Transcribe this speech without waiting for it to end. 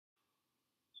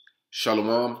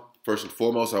Shalom. First and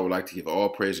foremost, I would like to give all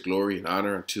praise, glory, and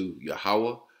honor unto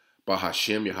Yahweh,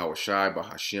 Bahashem, Yahweh Shai,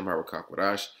 Bahashem,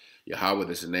 Harakakwadash. Yahweh,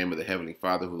 this is the name of the Heavenly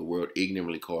Father, who the world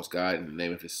ignorantly calls God, in the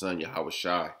name of His Son, Yahweh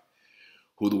Shai,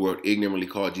 who the world ignorantly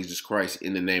called Jesus Christ,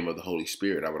 in the name of the Holy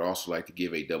Spirit. I would also like to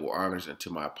give a double honors unto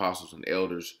my apostles and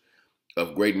elders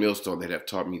of Great Millstone that have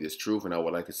taught me this truth, and I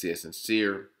would like to say a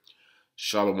sincere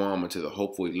Shalom unto the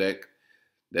hopeful elect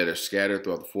that are scattered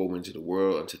throughout the four winds of the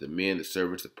world, unto the men, the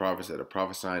servants, the prophets that are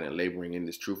prophesying and laboring in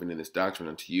this truth and in this doctrine.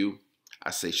 Unto you,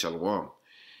 I say shalom.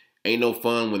 Ain't no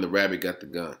fun when the rabbit got the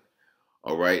gun.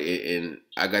 All right, and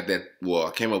I got that. Well,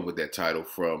 I came up with that title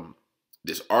from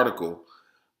this article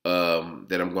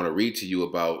that I'm going to read to you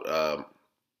about.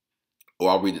 Or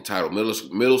I'll read the title: Middle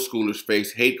schoolers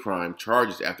face hate crime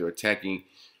charges after attacking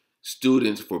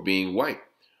students for being white.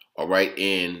 All right,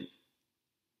 and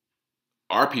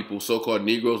our people, so-called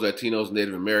Negroes, Latinos,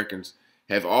 Native Americans,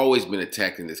 have always been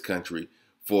attacked in this country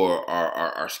for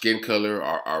our skin color,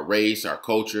 our race, our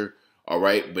culture, all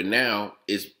right? But now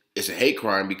it's a hate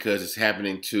crime because it's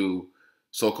happening to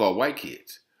so-called white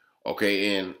kids,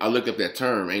 okay? And I looked up that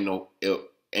term, ain't no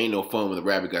fun when the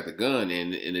rabbit got the gun,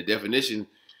 and the definition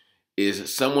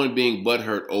is someone being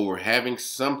butthurt over having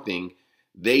something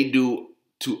they do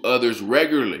to others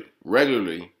regularly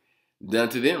done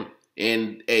to them.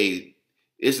 And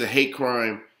it's a hate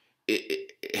crime.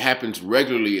 It happens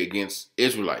regularly against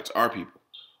Israelites, our people.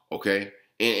 Okay,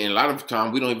 and a lot of the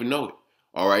time we don't even know it.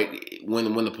 All right, when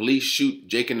the police shoot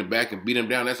Jake in the back and beat him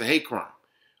down, that's a hate crime.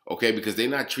 Okay, because they're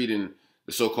not treating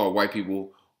the so-called white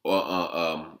people,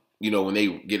 when they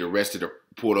get arrested or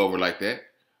pulled over like that.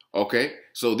 Okay,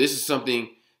 so this is something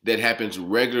that happens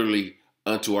regularly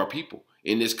unto our people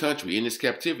in this country, in this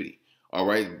captivity. All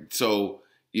right, so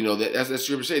that's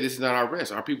scripture say this is not our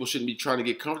rest. Our people shouldn't be trying to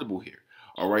get comfortable here.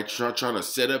 All right, trying to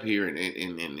set up here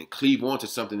and cleave on to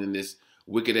something in this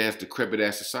wicked ass, decrepit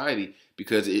ass society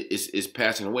because it's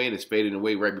passing away and it's fading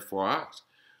away right before our eyes.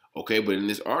 Okay, but in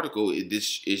this article,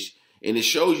 it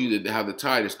shows you that how the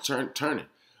tide is turning.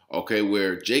 Okay,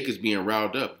 where Jake is being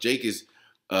riled up. Jake is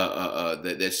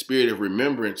that spirit of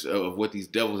remembrance of what these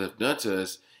devils have done to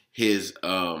us. His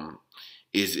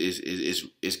is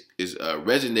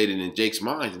resonating in Jake's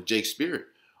mind and Jake's spirit.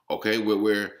 Okay,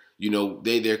 where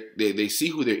they see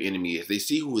who their enemy is, they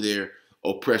see who their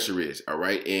oppressor is. All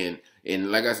right, and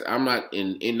like I said, I'm not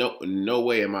in no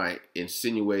way am I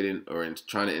insinuating or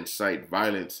trying to incite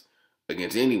violence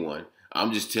against anyone.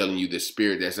 I'm just telling you the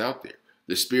spirit that's out there.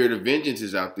 The spirit of vengeance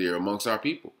is out there amongst our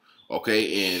people.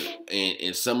 Okay,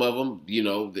 and some of them,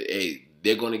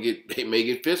 they're going to they may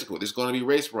get physical. There's going to be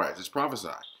race riots. It's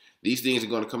prophesied. These things are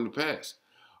going to come to pass.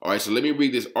 All right, so let me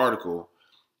read this article,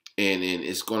 and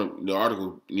the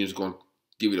article is going to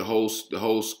give you the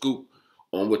whole scoop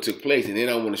on what took place, and then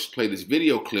I want to play this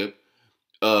video clip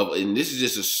and this is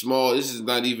just a small. This is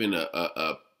not even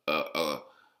a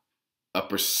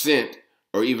percent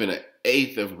or even an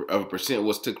eighth of a percent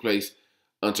what took place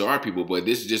unto our people, but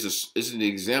this is just this is an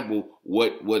example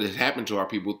what has happened to our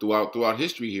people throughout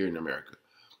history here in America.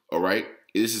 All right.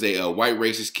 This is a white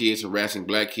racist kids harassing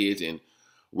black kids in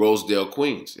Rosedale,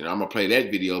 Queens. And I'm going to play that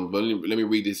video, but let me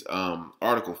read this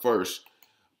article first.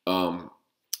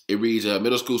 It reads,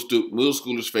 middle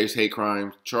schoolers face hate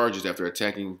crime charges after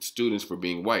attacking students for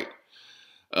being white.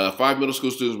 5 middle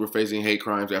school students were facing hate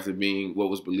crimes after being what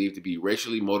was believed to be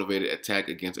racially motivated attack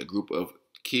against a group of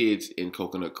kids in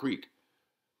Coconut Creek.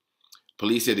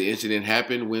 Police said the incident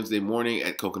happened Wednesday morning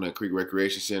at Coconut Creek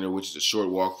Recreation Center, which is a short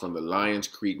walk from the Lions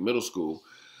Creek Middle School.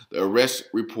 The arrest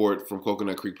report from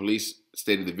Coconut Creek Police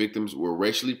stated the victims were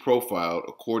racially profiled,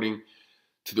 according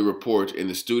to the report,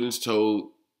 and the students told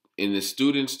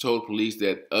police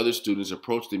that other students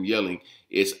approached them yelling,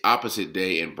 "It's opposite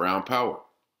day and brown power."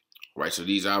 Right, so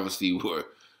these obviously were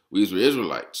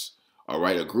Israelites. All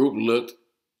right, a group looked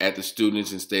at the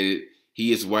students and stated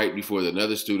he is white before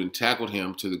another student tackled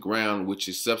him to the ground, which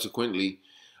is subsequently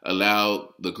allowed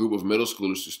the group of middle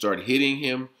schoolers to start hitting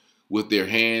him with their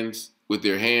hands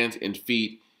and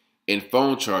feet and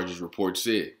phone charges, reports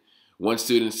said. One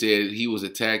student said he was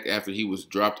attacked after he was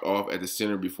dropped off at the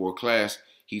center before class.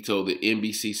 He told the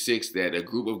NBC6 that a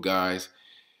group of guys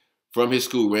from his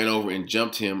school ran over and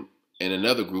jumped him and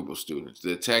another group of students.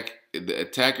 The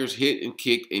attackers hit and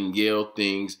kicked and yelled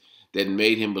things that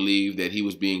made him believe that he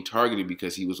was being targeted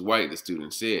because he was white, the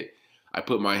student said. "I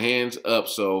put my hands up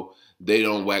so they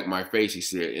don't whack my face," he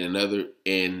said.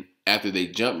 And after they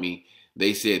jumped me,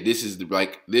 they said this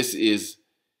is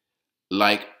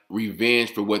like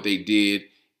revenge for what they did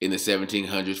in the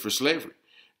 1700s for slavery.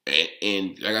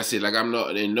 And like I said, I'm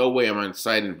not in no way am I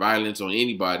inciting violence on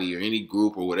anybody or any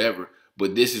group or whatever,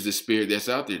 But this is the spirit that's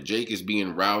out there. Jake is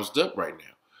being roused up right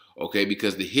now, okay?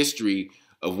 Because the history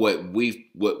of what we've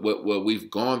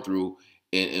gone through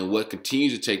and what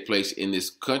continues to take place in this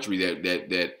country that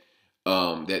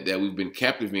we've been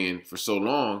captive in for so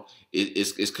long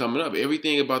is coming up.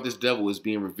 Everything about this devil is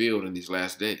being revealed in these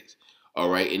last days. All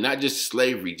right, and not just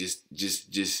slavery, just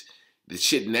the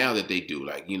shit now that they do,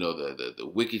 like, you know, the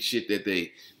wicked shit that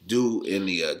they do in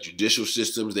the judicial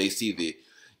systems. They see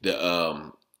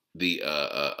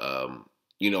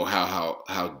you know,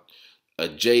 how a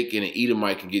Jake and an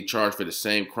Edomite can get charged for the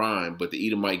same crime, but the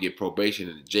Edomite get probation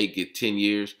and the Jake get 10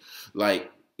 years.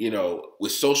 Like, you know,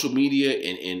 with social media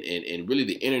and really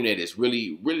the internet, is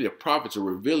really the prophets are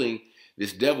revealing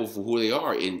this devil for who they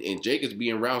are, and Jake is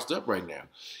being roused up right now.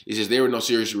 It says there were no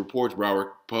serious reports.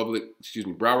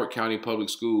 Broward County Public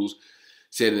Schools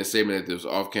said in a statement that there was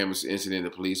an off-campus incident. The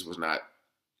police was not,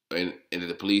 and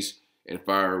the police and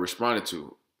fire responded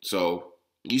to. So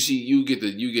you get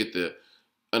to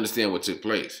understand what took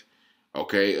place.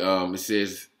 Okay, it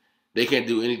says they can't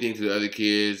do anything to the other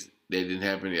kids. That didn't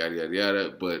happen. Yada yada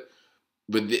yada. But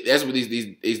that's what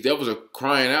these devils are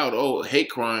crying out. Oh, hate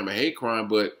crime, a hate crime.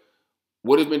 But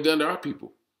what has been done to our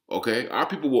people? Okay, our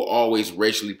people will always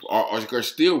are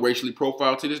still racially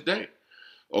profiled to this day.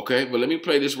 Okay, but let me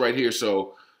play this right here.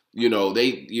 So, you know,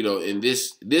 in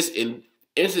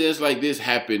incidents like this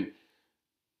happen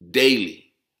daily.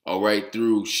 All right,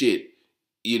 through shit,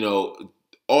 you know,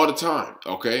 all the time.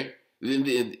 Okay, in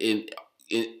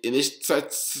this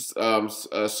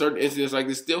certain incidents like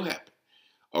this still happen.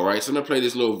 All right, so I'm gonna play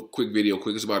this little quick video.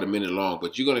 It's about a minute long,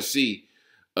 but you're gonna see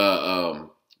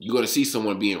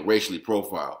someone being racially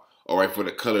profiled, all right, for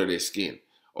the color of their skin,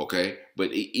 okay? But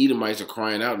Edomites are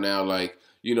crying out now, like,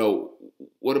 you know,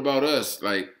 what about us?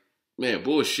 Like, man,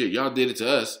 bullshit, y'all did it to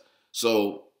us,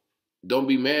 so don't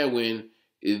be mad when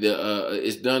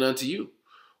it's done unto you,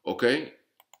 okay?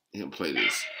 I'm gonna play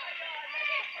this.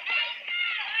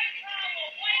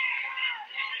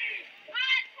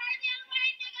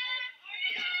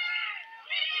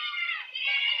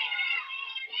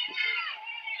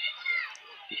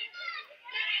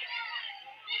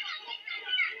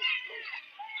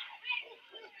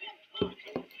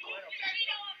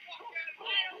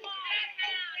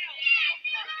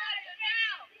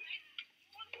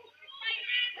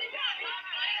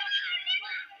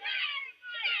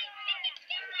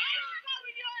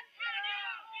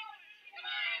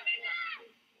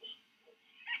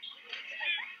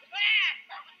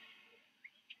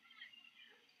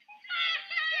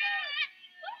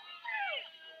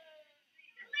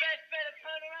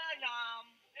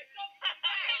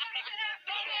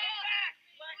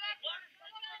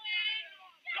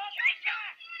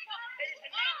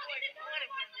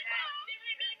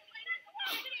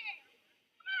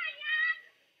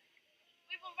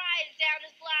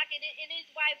 And these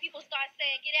white people start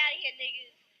saying, "Get out of here,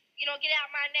 niggas. You know, get out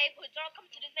of my neighborhood. Don't come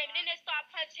to this neighborhood." And then they start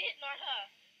hitting on her.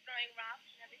 Throwing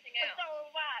rocks and everything else.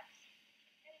 Throwing rocks.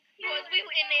 Because we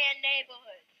were in their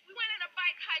neighborhood. We went on a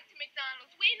bike hike to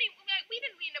McDonald's. We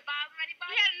didn't mean to bother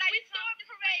anybody. We had a nice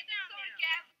parade. We saw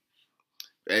gas.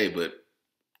 Hey, but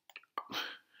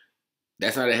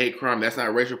that's not a hate crime. That's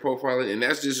not racial profiling. And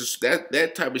that's just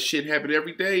that type of shit happen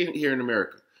every day here in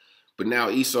America. But now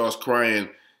Esau's crying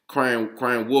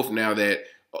wolf now that,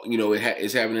 you know,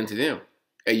 it's happening to them.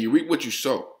 Hey, you reap what you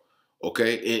sow,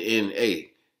 okay? And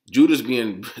hey, Judah's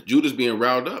being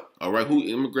riled up. All right,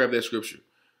 let me grab that scripture,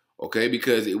 okay?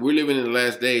 Because we're living in the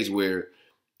last days where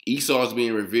Esau's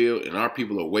being revealed, and our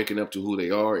people are waking up to who they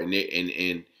are, and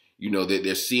you know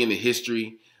they're seeing the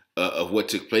history of what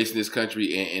took place in this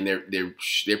country, and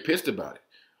they're pissed about it,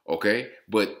 okay?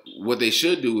 But what they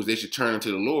should do is they should turn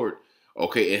to the Lord.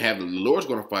 Okay, and have the Lord's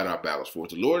going to fight our battles for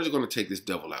us. The Lord is going to take this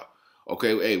devil out.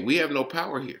 Okay, hey, we have no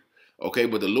power here. Okay,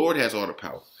 but the Lord has all the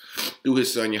power through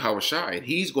His Son Yahushua, and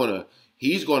He's gonna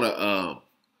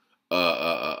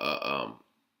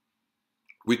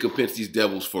recompense these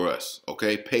devils for us.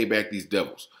 Okay, pay back these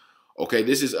devils. Okay,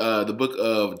 this is the book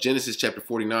of Genesis, chapter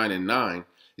 49 and 9.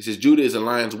 It says, "Judah is a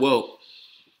lion's whelp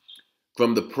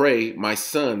from the prey. My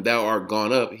son, thou art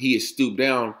gone up. He is stooped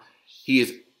down. He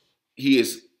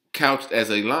is couched as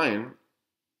a lion,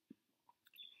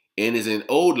 and is an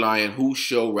old lion. Who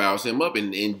shall rouse him up?"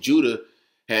 And Judah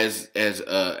has, as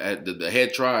the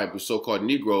head tribe, the so-called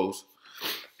Negroes,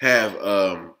 have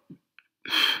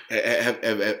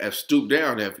stooped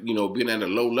down, have, you know, been at a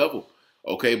low level.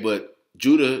 Okay, but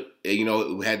Judah, you know,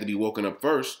 who had to be woken up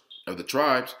first of the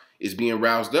tribes, is being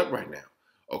roused up right now.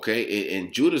 Okay,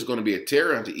 and Judah's going to be a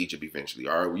terror unto Egypt eventually.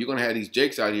 All right, you're going to have these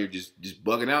Jakes out here just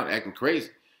bugging out, acting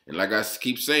crazy. And like I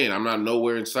keep saying, I'm not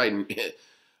nowhere inciting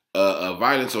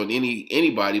violence on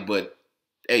anybody, but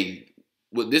hey,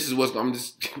 this is what's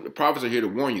the prophets are here to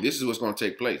warn you. This is what's going to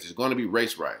take place. It's going to be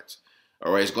race riots.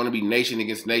 All right, it's going to be nation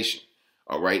against nation.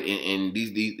 All right, and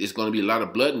these it's going to be a lot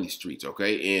of blood in these streets.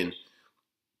 Okay, and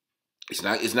it's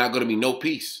not going to be no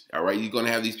peace. All right, you're going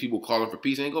to have these people calling for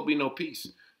peace. Ain't going to be no peace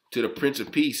till the Prince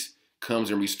of Peace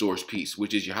comes and restores peace,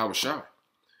 which is Yahweh Shai.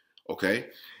 Okay,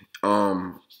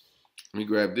 let me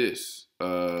grab this.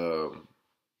 What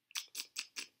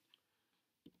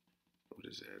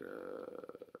is that?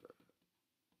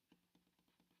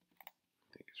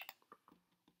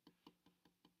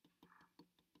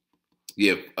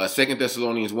 Yeah, 2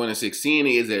 Thessalonians 1:6. Seeing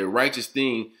it is a righteous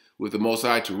thing with the Most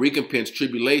High to recompense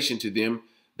tribulation to them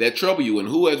that trouble you. And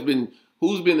who's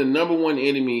been the number one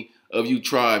enemy of you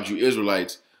tribes, you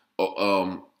Israelites,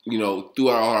 throughout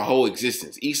our whole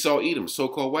existence? Esau, Edom,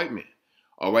 so-called white man.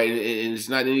 All right, and it's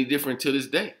not any different to this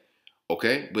day.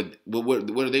 Okay, but what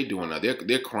are they doing now?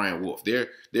 They're crying wolf. They're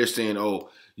saying, oh,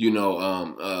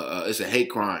 it's a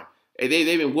hate crime. Hey,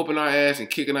 they've been whooping our ass and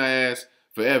kicking our ass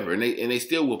forever, and they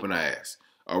still whooping our ass.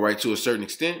 All right, to a certain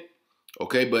extent.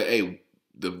 Okay, but hey,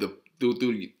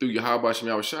 through Yahweh Shem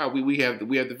Yahweh Shai, we have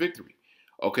the victory.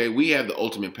 Okay, we have the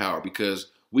ultimate power because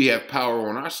we have power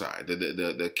on our side.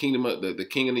 The kingdom of the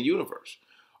king of the universe.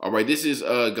 All right, this is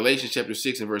Galatians chapter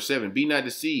 6 and verse 7. Be not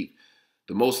deceived.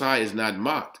 The Most High is not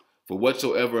mocked. For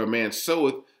whatsoever a man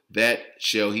soweth, that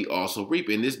shall he also reap.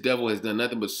 And this devil has done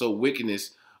nothing but sow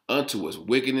wickedness unto us.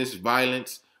 Wickedness,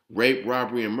 violence, rape,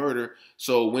 robbery, and murder.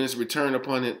 So when it's returned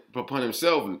upon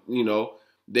himself,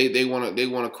 they want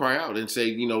to cry out and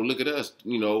say, look at us.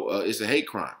 It's a hate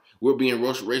crime. We're being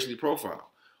racially profiled.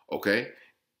 Okay.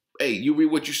 Hey, you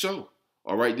reap what you sow.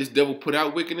 All right. This devil put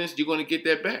out wickedness. You're going to get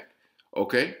that back.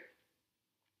 Okay.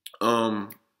 And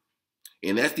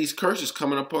that's these curses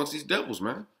coming upon these devils,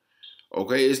 man.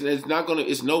 Okay,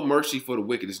 it's no mercy for the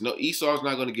wicked. Esau's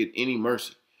not gonna get any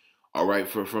mercy. All right,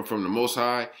 from the Most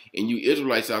High, and you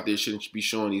Israelites out there shouldn't be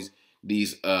showing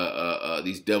these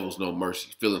devils no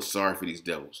mercy, feeling sorry for these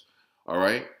devils. All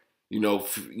right,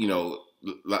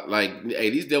 like hey,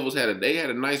 these devils had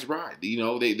a nice ride. They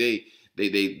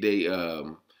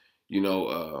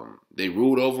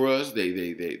ruled over us.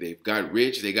 They got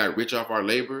rich. They got rich off our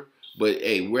labor. But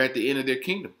hey, we're at the end of their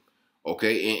kingdom.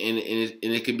 Okay, and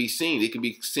it can be seen. It can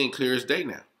be seen clear as day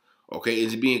now. Okay,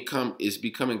 it's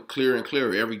becoming clearer and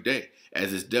clearer every day as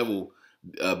this devil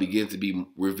begins to be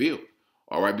revealed.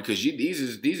 All right, because these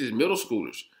is middle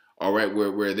schoolers. All right,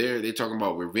 where they're talking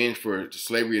about revenge for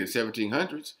slavery in the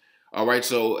 1700s. All right,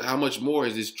 so how much more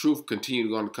is this truth continue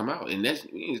going to come out? And that's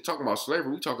we ain't talking about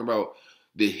slavery. We're talking about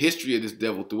the history of this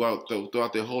devil throughout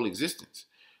their whole existence.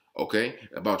 Okay,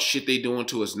 about shit they doing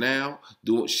to us now,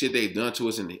 doing shit they've done to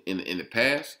us in the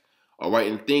past. All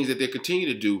right, and things that they continue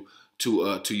to do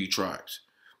to you tribes.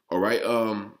 All right,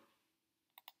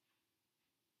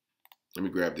 let me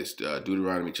grab this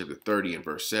Deuteronomy chapter 30 and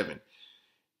verse 7,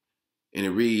 and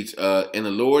it reads, "And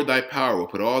the Lord thy power will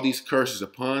put all these curses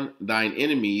upon thine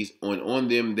enemies on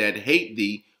them that hate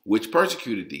thee, which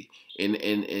persecuted thee."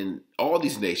 And all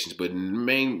these nations, but the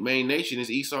main nation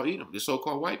is Esau, Edom, the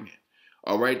so-called white man.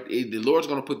 All right, the Lord's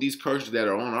going to put these curses that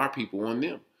are on our people on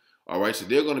them. All right, so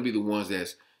they're going to be the ones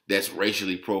that's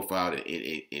racially profiled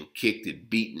and kicked and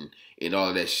beaten and all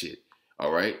of that shit.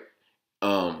 All right,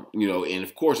 and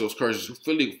of course those curses are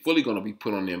fully going to be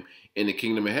put on them in the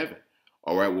kingdom of heaven.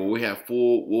 All right, well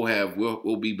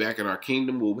we'll be back in our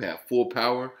kingdom. We'll have full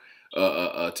power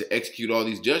to execute all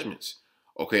these judgments.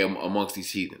 Okay, amongst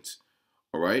these heathens.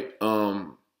 All right.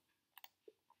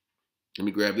 Let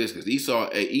me grab this because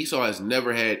Esau has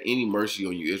never had any mercy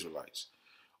on you Israelites.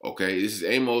 Okay, this is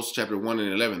Amos chapter 1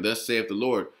 and 11. Thus saith the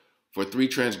Lord, for 3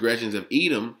 transgressions of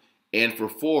Edom, and for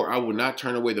 4 I will not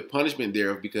turn away the punishment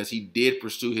thereof, because he did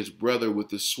pursue his brother with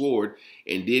the sword,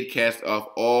 and did cast off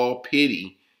all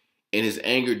pity, and his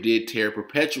anger did tear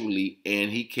perpetually,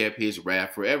 and he kept his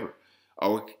wrath forever.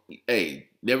 Hey,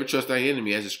 never trust thy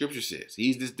enemy, as the scripture says.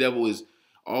 This devil is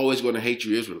always going to hate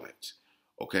you Israelites.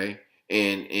 Okay,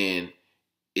 and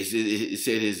it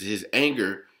said his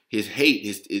anger, his hate,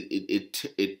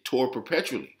 it tore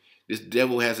perpetually. This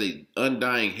devil has an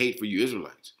undying hate for you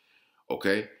Israelites.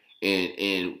 Okay,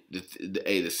 and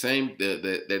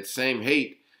that same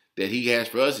hate that he has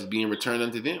for us is being returned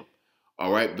unto them.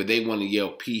 All right, but they want to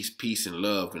yell peace, peace, and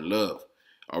love, and love.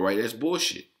 All right, that's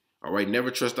bullshit. All right,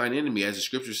 never trust thine enemy, as the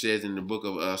scripture says in the book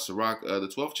of Sirach, the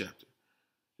 12th chapter.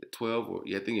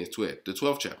 I think it's 12. The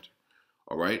 12th chapter.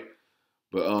 All right.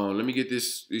 But let me get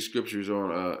these scriptures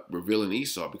on revealing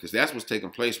Esau, because that's what's taking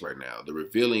place right now. The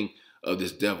revealing of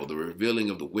this devil, the revealing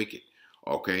of the wicked.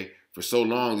 Okay, For so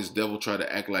long, this devil tried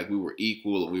to act like we were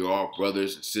equal and we were all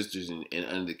brothers and sisters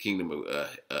under the kingdom of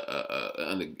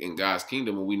in God's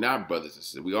kingdom, and we're not brothers and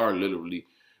sisters. We are literally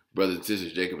brothers and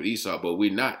sisters, Jacob and Esau, but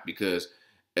we're not, because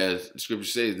as the scripture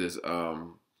says, there's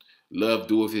love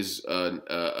doeth his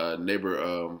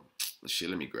neighbor.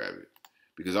 Let me grab it,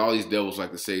 because all these devils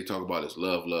like to say talk about is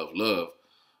love, love, love.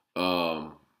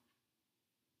 What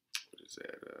is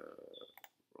that?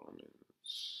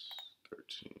 Romans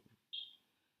 13.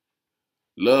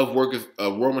 Love worketh,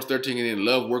 Romans 13, and then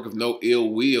love worketh no ill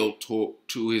will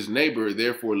to his neighbor.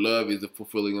 Therefore, love is the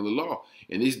fulfilling of the law.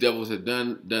 And these devils have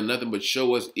done nothing but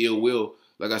show us ill will,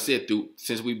 like I said,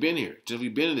 since we've been here, since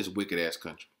we've been in this wicked ass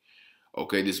country.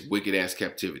 Okay, this wicked ass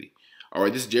captivity. All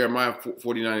right, this is Jeremiah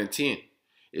 49:10.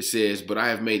 It says, "But I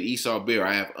have made Esau bare.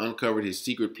 I have uncovered his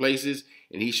secret places,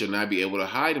 and he shall not be able to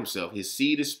hide himself. His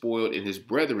seed is spoiled, and his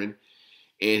brethren,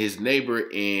 and his neighbor,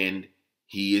 and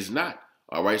he is not."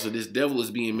 All right, so this devil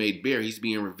is being made bare. He's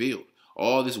being revealed.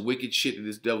 All this wicked shit that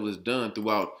this devil has done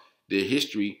throughout their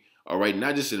history, all right,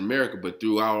 not just in America, but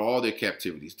throughout all their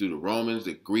captivities, through the Romans,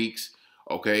 the Greeks,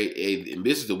 okay, and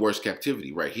this is the worst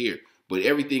captivity right here. But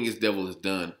everything this devil has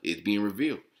done is being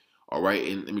revealed. All right,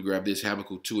 and let me grab this,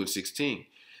 Habakkuk 2:16.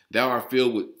 "Thou art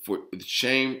filled with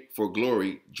shame for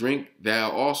glory. Drink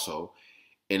thou also,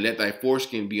 and let thy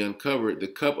foreskin be uncovered. The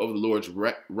cup of the Lord's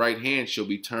right hand shall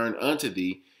be turned unto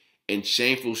thee, and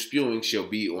shameful spewing shall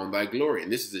be on thy glory."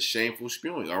 And this is a shameful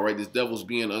spewing. All right, this devil's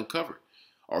being uncovered,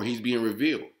 or he's being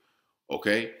revealed.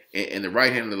 Okay, and the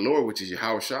right hand of the Lord, which is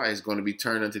Yahushua, is going to be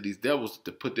turned unto these devils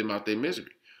to put them out their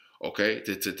misery. Okay,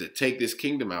 to take this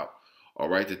kingdom out. All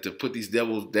right, to put these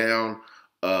devils down,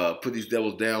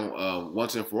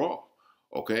 once and for all.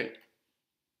 Okay.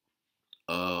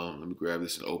 Let me grab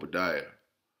this in Obadiah.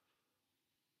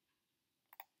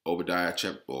 Obadiah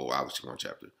chapter, obviously one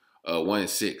chapter,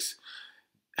 1:6.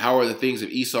 "How are the things of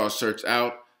Esau searched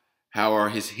out? How are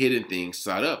his hidden things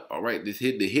sought up?" All right, the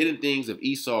hidden things of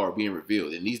Esau are being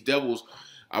revealed, and these devils,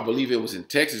 I believe it was in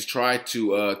Texas, tried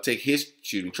to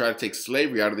try to take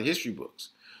slavery out of the history books.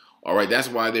 All right, that's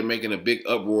why they're making a big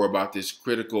uproar about this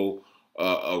critical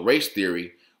race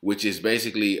theory, which is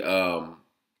basically they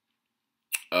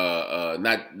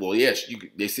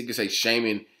can say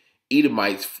shaming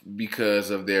Edomites because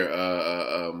of their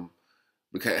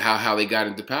because how they got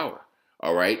into power.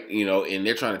 All right, and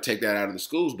they're trying to take that out of the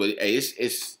schools. But hey,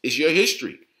 it's your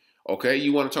history. Okay,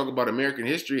 you want to talk about American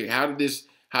history? How did this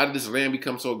land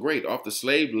become so great? Off the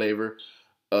slave labor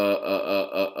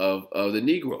of the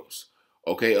Negroes.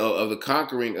 Okay, of the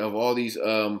conquering of all these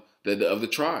of the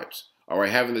tribes. All right,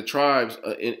 having the tribes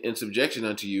in subjection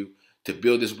unto you to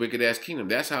build this wicked ass kingdom.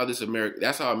 That's how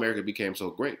America became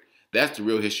so great. That's the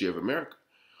real history of America.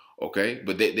 Okay,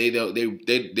 but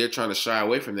they're trying to shy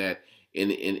away from that in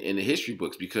the history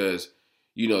books, because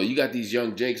you got these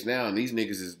young Jakes now, and these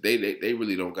niggas they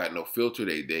really don't got no filter.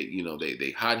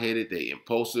 They hot headed, they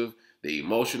impulsive, they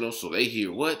emotional. So they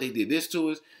hear what they did this to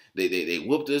us. They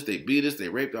whooped us, they beat us, they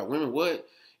raped our women. What?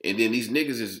 And then these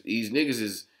niggas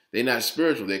is they not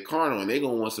spiritual, they're carnal, and they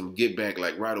gonna want some get back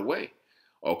like right away.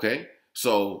 Okay.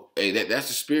 So hey, that's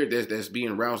the spirit that's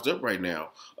being roused up right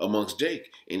now amongst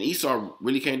Jake, and Esau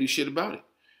really can't do shit about it.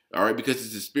 All right, because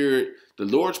it's the spirit. The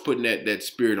Lord's putting that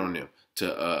spirit on them to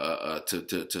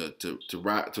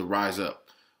rise up.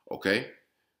 Okay,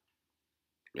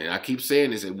 and I keep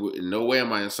saying this. In no way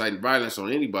am I inciting violence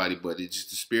on anybody, but it's just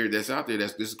the spirit that's out there.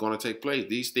 This is going to take place.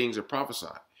 These things are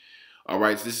prophesied. All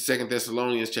right, so this is 2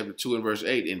 Thessalonians chapter 2 and verse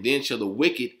 8. "And then shall the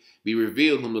wicked be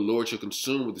revealed, whom the Lord shall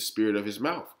consume with the spirit of his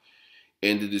mouth,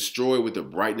 and to destroy with the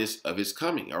brightness of his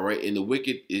coming." All right, and the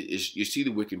wicked you see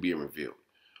the wicked being revealed.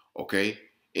 Okay,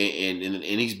 and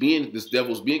this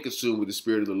devil's being consumed with the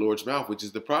spirit of the Lord's mouth, which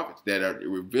is the prophets that are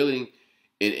revealing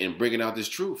and bringing out this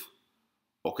truth.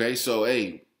 Okay, so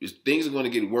hey, things are going to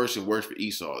get worse and worse for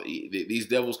Esau. These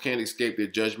devils can't escape their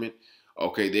judgment.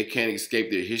 Okay, they can't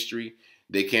escape their history.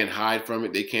 They can't hide from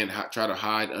it. They can't try to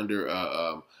hide under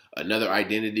another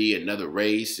identity, another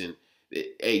race, and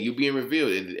hey, you being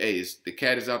revealed. And hey, the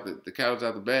cat is out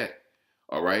the bag.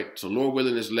 All right. So Lord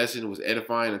willing, this lesson was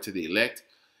edifying unto the elect,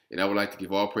 and I would like to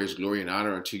give all praise, glory, and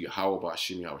honor unto Yahweh,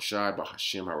 Ba'Hashem Yahushai,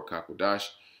 Ba'Hashem Harakakodash.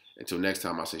 Until next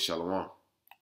time, I say shalom.